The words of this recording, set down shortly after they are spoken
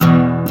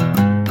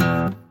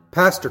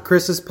Pastor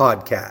Chris's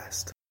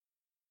podcast.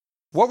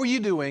 What were you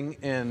doing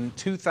in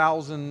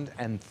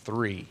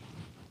 2003?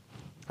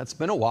 That's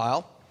been a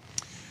while.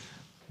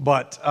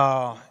 But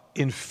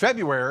in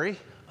February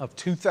of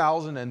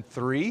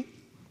 2003,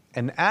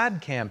 an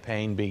ad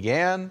campaign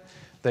began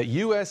that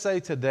USA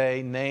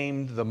Today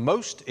named the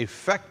most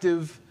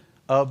effective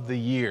of the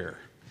year.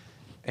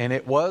 And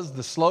it was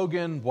the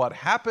slogan, "What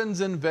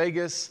happens in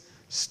Vegas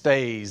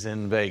stays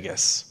in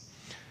Vegas."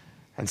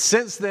 And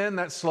since then,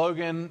 that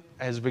slogan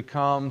has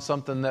become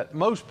something that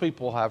most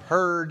people have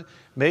heard,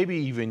 maybe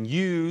even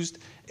used.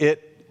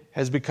 It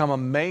has become a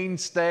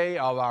mainstay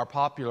of our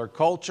popular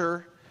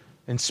culture,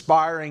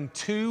 inspiring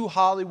 2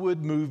 Hollywood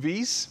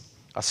movies,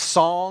 a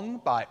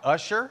song by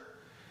Usher,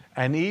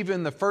 and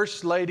even the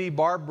First Lady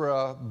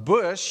Laura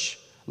Bush,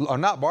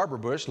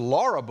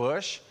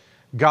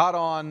 got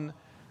on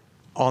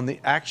the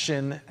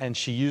action, and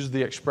she used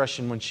the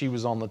expression when she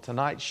was on The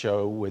Tonight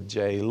Show with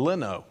Jay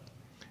Leno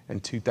in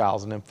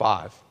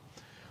 2005.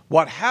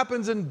 What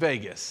happens in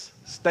Vegas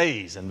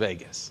stays in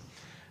Vegas.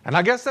 And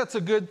I guess that's a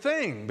good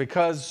thing,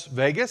 because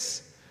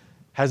Vegas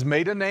has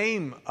made a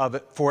name of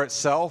it for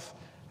itself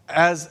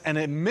as an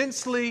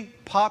immensely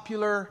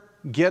popular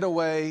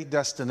getaway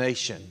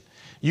destination.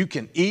 You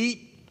can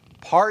eat,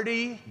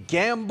 party,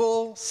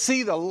 gamble,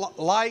 see the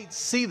lights,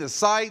 see the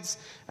sights,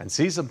 and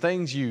see some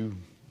things you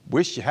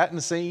wish you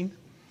hadn't seen.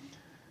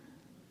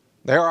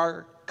 There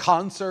are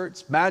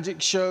concerts,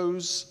 magic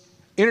shows,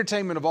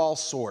 entertainment of all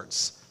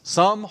sorts,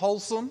 some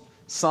wholesome,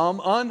 some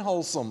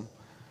unwholesome.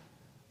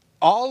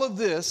 All of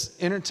this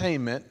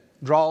entertainment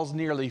draws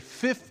nearly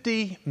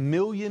 50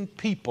 million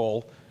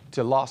people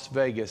to Las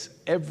Vegas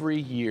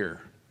every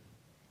year.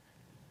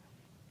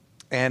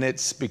 And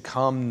it's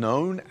become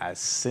known as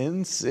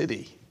Sin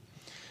City.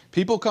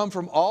 People come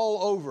from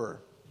all over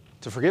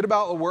to forget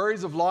about the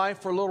worries of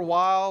life for a little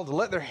while, to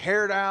let their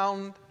hair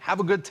down, have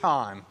a good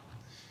time.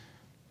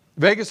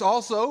 Vegas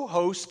also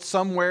hosts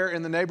somewhere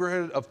in the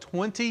neighborhood of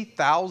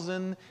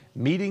 20,000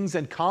 meetings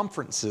and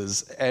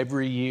conferences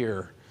every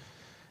year.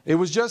 It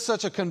was just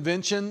such a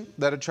convention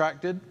that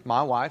attracted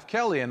my wife,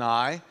 Kelly, and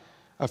I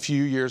a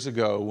few years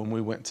ago when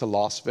we went to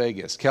Las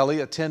Vegas.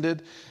 Kelly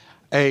attended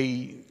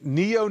a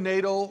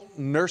neonatal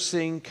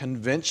nursing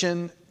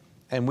convention,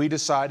 and we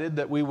decided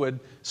that we would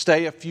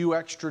stay a few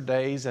extra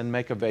days and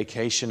make a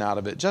vacation out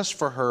of it just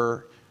for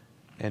her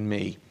and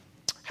me.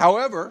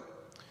 However,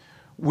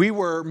 we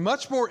were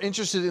much more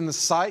interested in the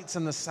sights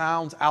and the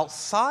sounds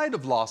outside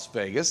of Las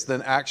Vegas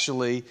than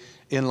actually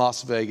in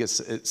Las Vegas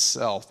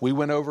itself. We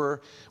went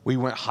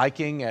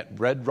hiking at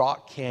Red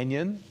Rock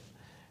Canyon.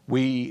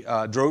 We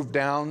drove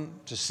down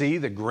to see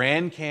the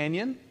Grand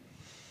Canyon,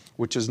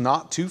 which is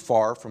not too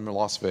far from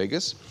Las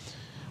Vegas.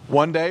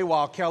 One day,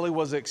 while Kelly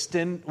was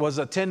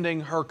attending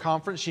her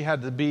conference, she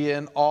had to be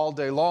in all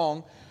day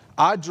long,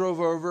 I drove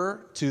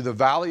over to the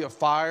Valley of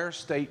Fire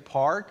State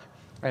Park.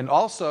 And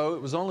also,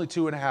 it was only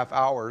 2.5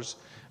 hours,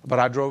 but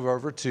I drove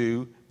over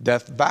to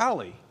Death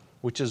Valley,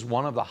 which is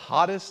one of the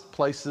hottest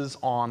places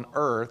on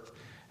earth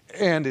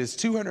and is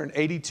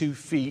 282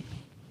 feet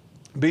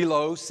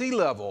below sea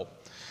level.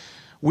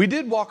 We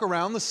did walk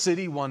around the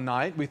city one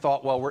night. We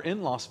thought, well, we're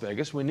in Las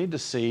Vegas. We need to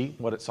see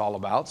what it's all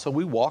about. So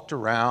we walked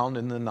around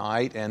in the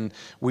night, and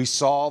we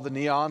saw the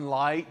neon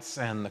lights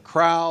and the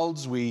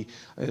crowds. We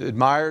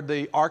admired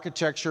the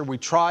architecture. We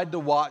tried to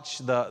watch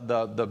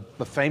the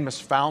famous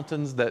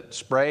fountains that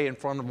spray in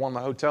front of one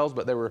of the hotels,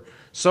 but there were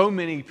so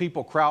many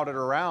people crowded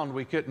around,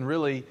 we couldn't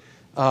really,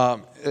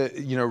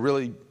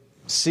 really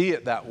see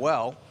it that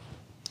well.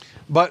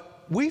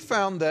 But we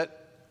found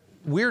that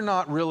we're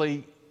not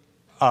really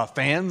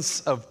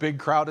fans of big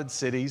crowded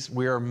cities.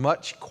 We are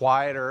much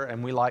quieter,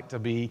 and we like to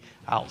be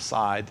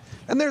outside.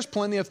 And there's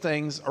plenty of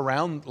things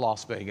around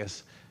Las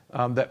Vegas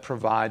that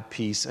provide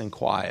peace and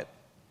quiet.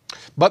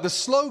 But the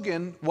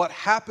slogan, "What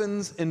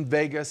happens in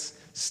Vegas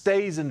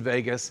stays in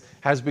Vegas,"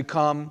 has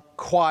become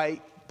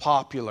quite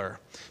popular.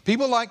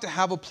 People like to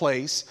have a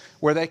place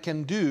where they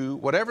can do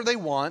whatever they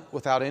want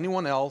without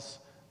anyone else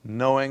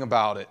knowing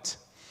about it.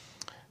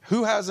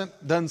 Who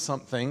hasn't done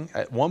something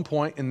at one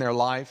point in their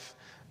life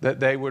that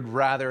they would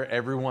rather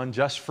everyone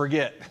just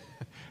forget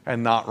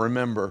and not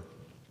remember?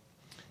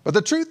 But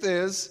the truth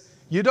is,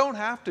 you don't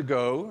have to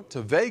go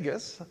to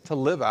Vegas to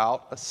live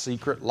out a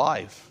secret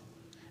life.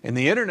 In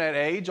the internet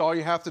age, all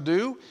you have to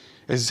do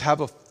is have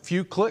a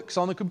few clicks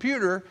on the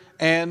computer,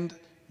 and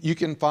you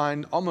can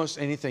find almost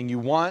anything you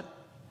want.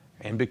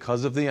 And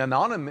because of the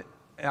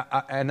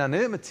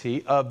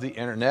anonymity of the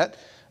internet,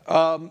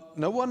 no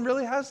one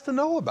really has to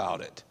know about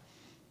it.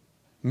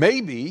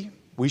 Maybe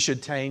we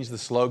should change the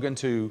slogan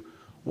to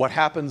 "What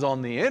happens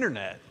on the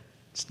internet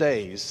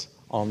stays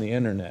on the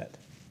internet."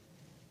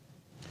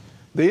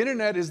 The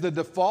internet is the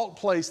default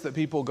place that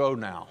people go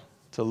now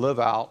to live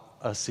out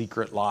a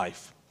secret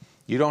life.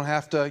 You don't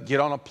have to get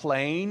on a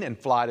plane and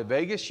fly to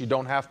Vegas. You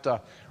don't have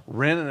to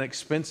rent an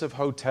expensive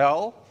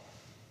hotel.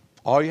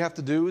 All you have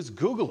to do is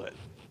Google it.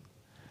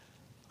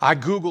 I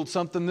Googled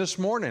something this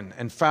morning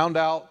and found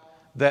out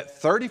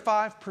that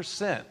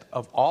 35%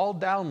 of all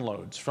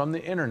downloads from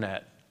the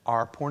internet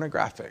are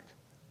pornographic.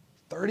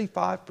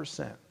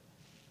 35%.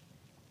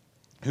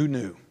 Who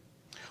knew?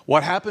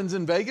 What happens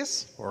in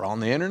Vegas or on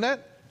the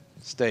internet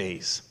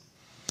stays.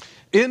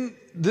 In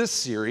this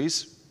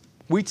series,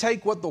 we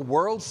take what the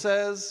world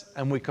says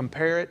and we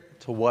compare it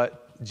to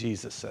what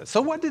Jesus says.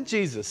 So what did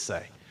Jesus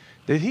say?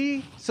 Did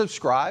he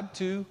subscribe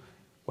to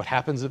what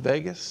happens in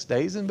Vegas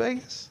stays in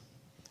Vegas?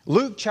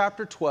 Luke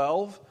chapter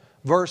 12,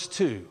 verse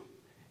 2,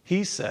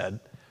 he said,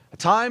 "A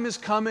time is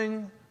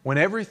coming when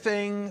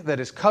everything that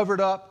is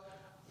covered up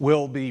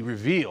will be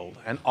revealed,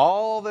 and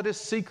all that is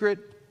secret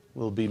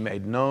will be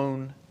made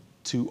known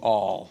to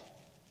all."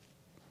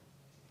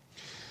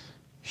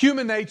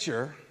 Human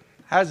nature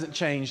hasn't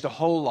changed a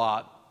whole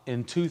lot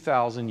in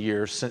 2,000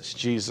 years since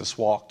Jesus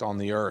walked on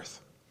the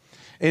earth.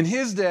 In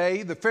his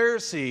day, the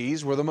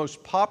Pharisees were the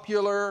most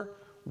popular,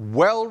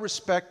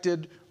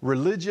 well-respected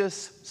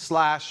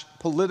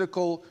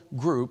religious/political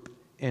group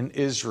in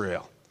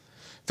Israel.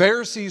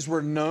 Pharisees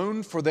were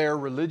known for their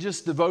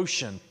religious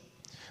devotion.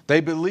 They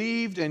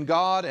believed in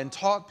God and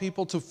taught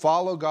people to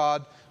follow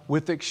God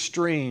with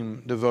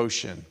extreme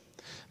devotion.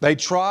 They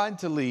tried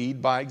to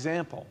lead by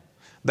example.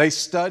 They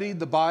studied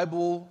the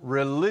Bible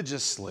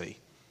religiously,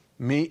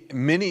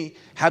 many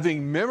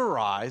having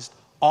memorized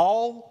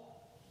all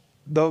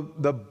the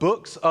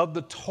books of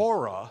the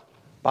Torah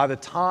by the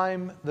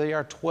time they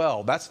are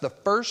 12. That's the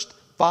first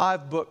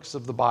 5 books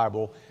of the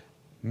Bible.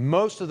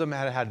 Most of them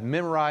had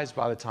memorized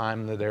by the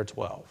time that they're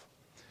 12.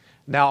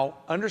 Now,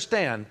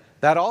 understand,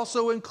 that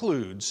also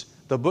includes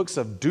the books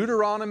of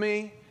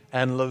Deuteronomy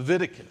and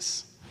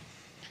Leviticus.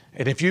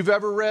 And if you've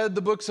ever read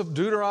the books of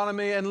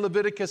Deuteronomy and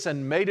Leviticus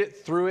and made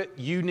it through it,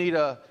 you need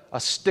a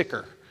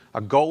sticker,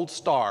 a gold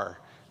star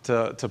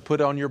to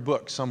put on your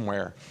book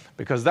somewhere,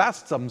 because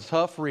that's some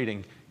tough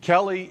reading.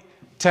 Kelly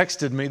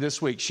texted me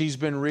this week. She's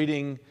been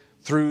reading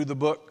through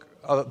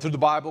the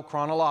Bible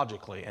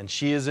chronologically, and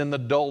she is in the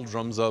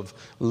doldrums of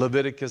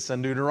Leviticus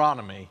and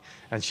Deuteronomy.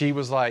 And she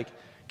was like,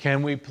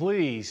 "Can we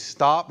please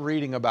stop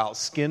reading about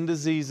skin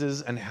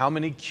diseases and how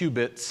many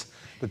cubits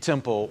the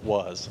temple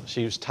was?"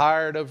 She was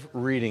tired of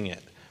reading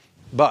it.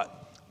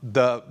 But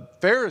the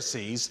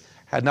Pharisees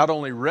had not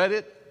only read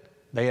it,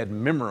 they had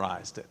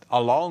memorized it,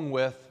 along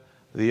with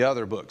the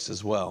other books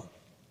as well.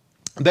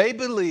 They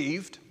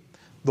believed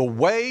the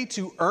way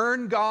to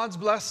earn God's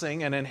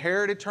blessing and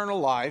inherit eternal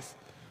life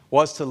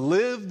was to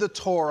live the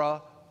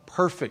Torah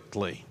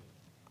perfectly.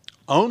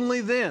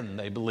 Only then,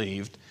 they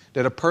believed,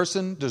 did a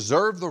person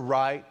deserve the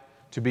right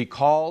to be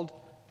called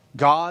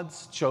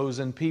God's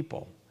chosen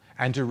people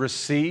and to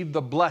receive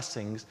the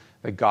blessings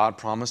that God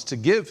promised to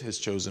give his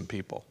chosen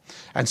people.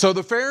 And so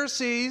the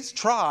Pharisees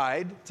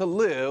tried to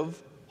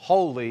live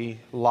holy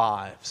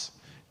lives.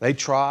 They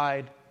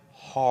tried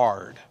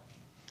hard.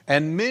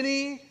 And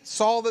many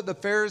saw that the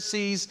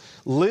Pharisees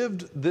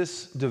lived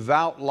this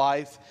devout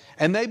life,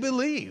 and they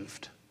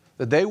believed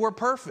that they were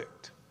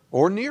perfect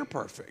or near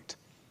perfect.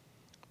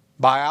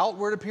 By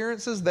outward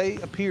appearances, they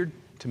appeared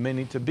to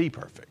many to be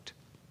perfect.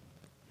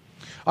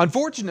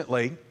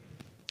 Unfortunately,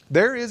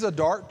 there is a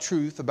dark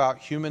truth about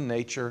human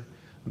nature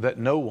that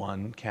no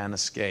one can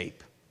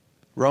escape.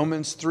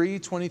 Romans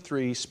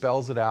 3:23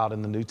 spells it out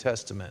in the New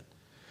Testament.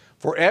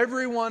 "For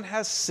everyone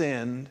has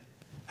sinned,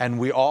 and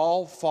we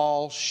all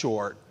fall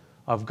short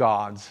of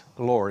God's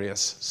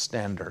glorious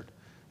standard."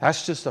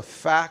 That's just a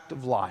fact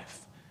of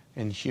life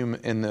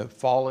in the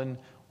fallen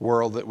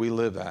world that we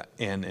live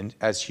in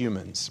as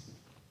humans.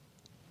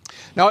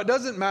 Now, it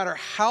doesn't matter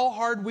how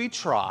hard we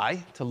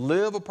try to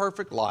live a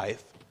perfect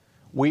life,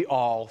 we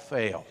all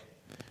fail.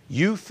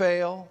 You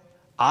fail,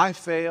 I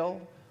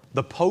fail,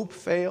 the Pope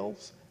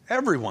fails,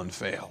 everyone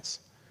fails.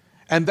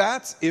 And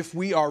that's if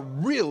we are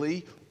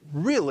really,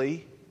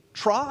 really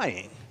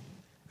trying.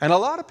 And a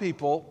lot of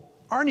people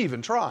aren't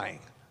even trying.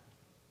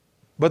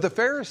 But the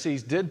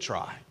Pharisees did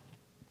try.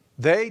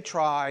 They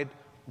tried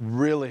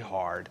really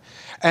hard.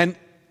 And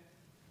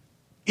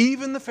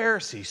even the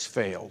Pharisees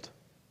failed.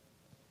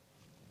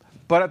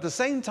 But at the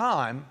same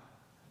time,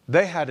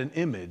 they had an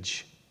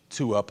image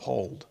to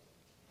uphold.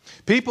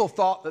 People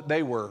thought that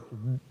they were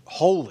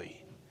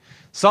holy.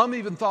 Some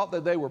even thought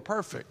that they were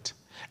perfect.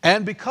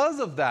 And because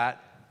of that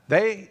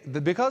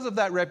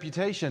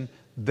reputation,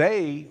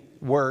 they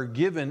were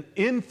given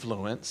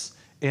influence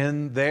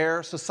in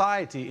their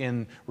society,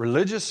 in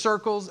religious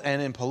circles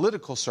and in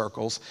political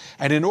circles.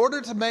 And in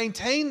order to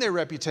maintain their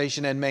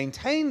reputation and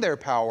maintain their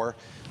power,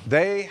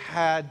 they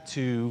had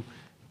to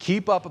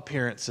keep up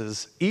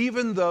appearances,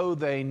 even though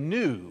they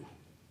knew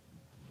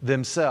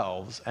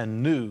themselves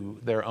and knew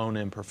their own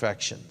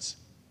imperfections.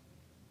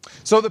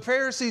 So the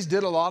Pharisees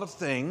did a lot of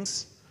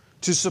things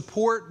to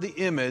support the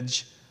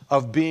image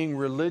of being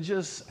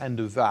religious and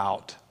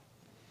devout.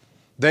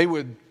 They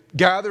would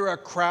gather a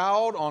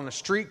crowd on a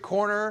street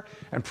corner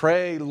and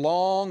pray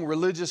long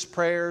religious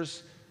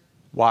prayers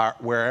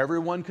where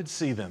everyone could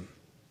see them.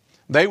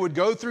 They would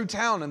go through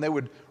town and they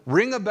would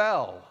ring a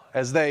bell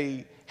as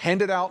they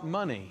handed out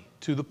money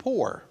to the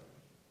poor.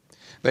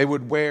 They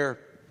would wear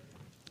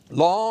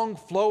long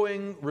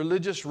flowing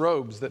religious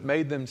robes that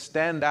made them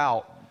stand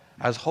out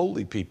as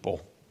holy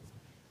people.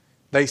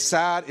 They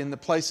sat in the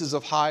places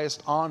of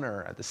highest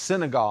honor at the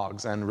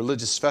synagogues and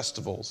religious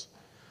festivals.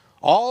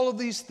 All of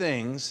these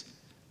things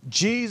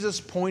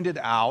Jesus pointed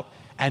out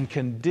and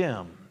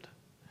condemned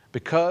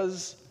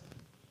because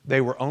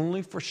they were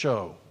only for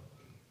show,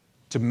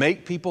 to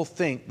make people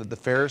think that the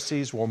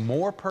Pharisees were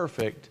more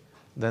perfect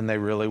than they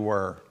really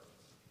were.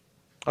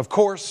 Of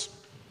course,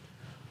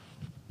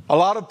 a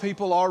lot of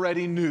people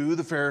already knew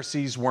the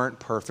Pharisees weren't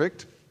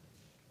perfect.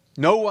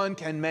 No one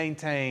can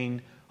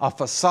maintain a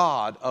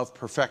facade of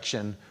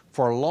perfection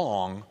for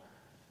long,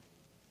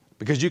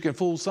 because you can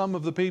fool some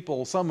of the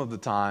people some of the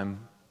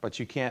time, but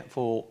you can't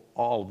fool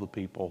all of the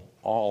people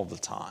all the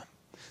time.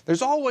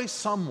 There's always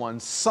someone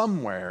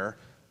somewhere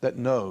that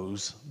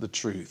knows the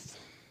truth.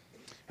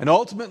 And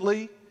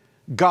ultimately,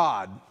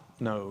 God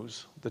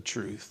knows the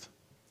truth.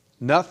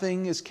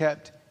 Nothing is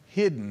kept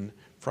hidden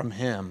from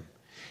Him,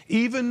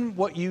 even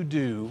what you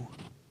do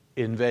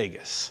in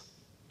Vegas.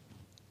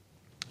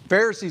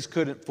 Pharisees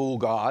couldn't fool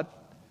God,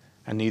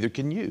 and neither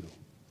can you.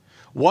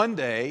 One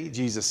day,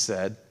 Jesus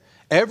said,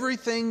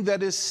 everything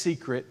that is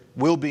secret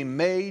will be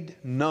made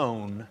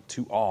known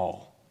to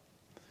all.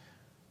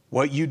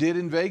 What you did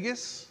in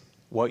Vegas,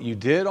 what you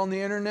did on the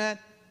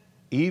internet,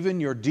 even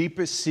your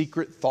deepest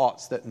secret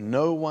thoughts that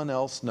no one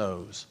else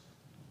knows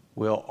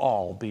will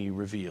all be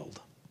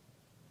revealed.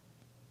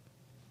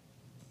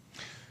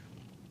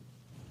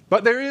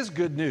 But there is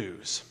good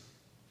news.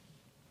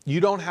 You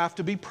don't have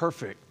to be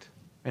perfect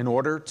in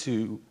order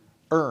to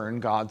earn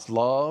God's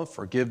love,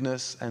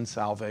 forgiveness, and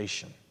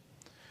salvation.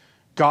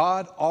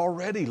 God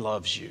already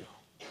loves you.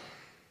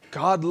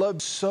 God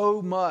loves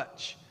so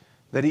much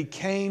that He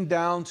came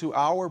down to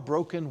our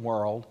broken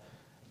world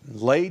and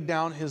laid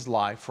down His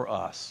life for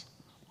us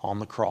on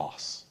the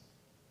cross.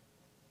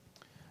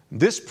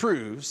 This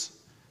proves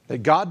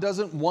that God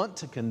doesn't want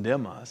to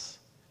condemn us.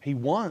 He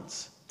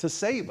wants to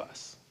save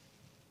us.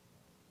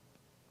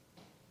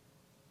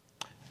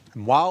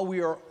 And while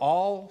we are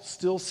all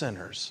still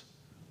sinners,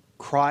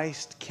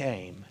 Christ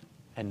came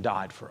and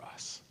died for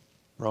us.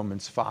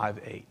 Romans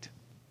 5:8.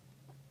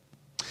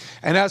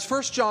 And as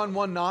 1 John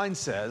 1:9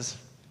 says,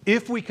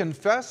 if we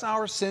confess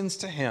our sins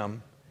to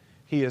Him,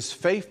 He is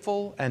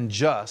faithful and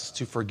just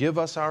to forgive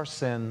us our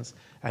sins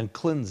and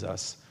cleanse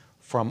us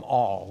from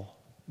all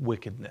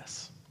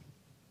wickedness.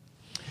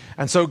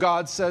 And so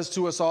God says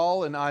to us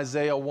all in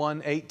Isaiah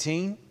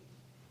 1:18,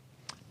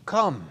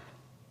 come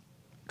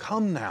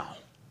now,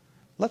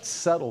 let's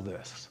settle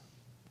this.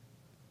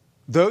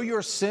 Though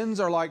your sins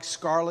are like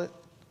scarlet,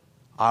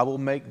 I will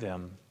make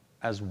them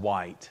as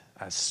white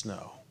as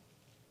snow.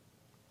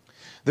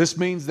 This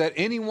means that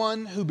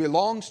anyone who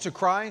belongs to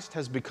Christ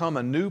has become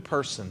a new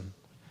person.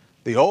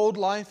 The old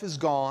life is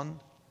gone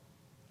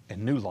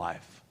and new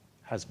life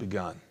has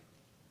begun.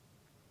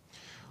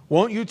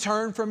 Won't you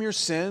turn from your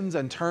sins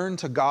and turn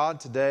to God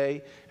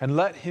today and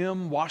let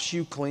Him wash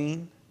you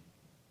clean?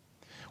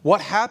 What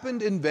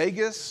happened in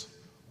Vegas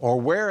or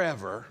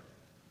wherever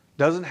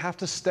doesn't have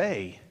to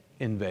stay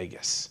in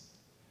Vegas.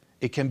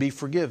 It can be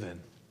forgiven.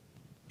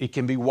 It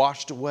can be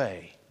washed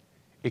away.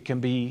 It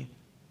can be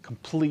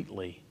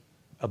completely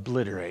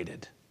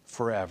obliterated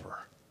forever.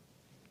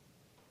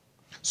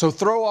 So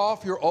throw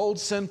off your old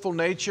sinful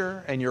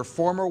nature and your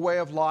former way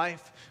of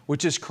life,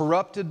 which is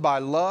corrupted by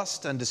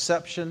lust and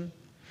deception.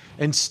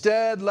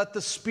 Instead, let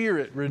the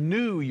Spirit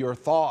renew your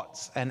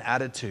thoughts and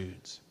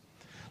attitudes.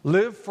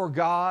 Live for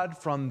God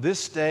from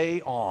this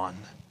day on.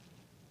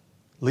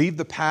 Leave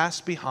the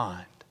past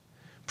behind.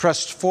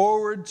 Press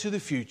forward to the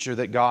future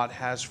that God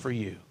has for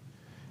you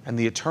and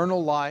the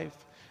eternal life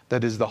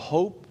that is the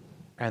hope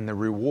and the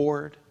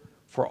reward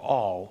for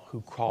all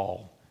who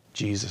call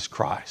Jesus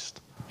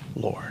Christ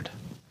Lord.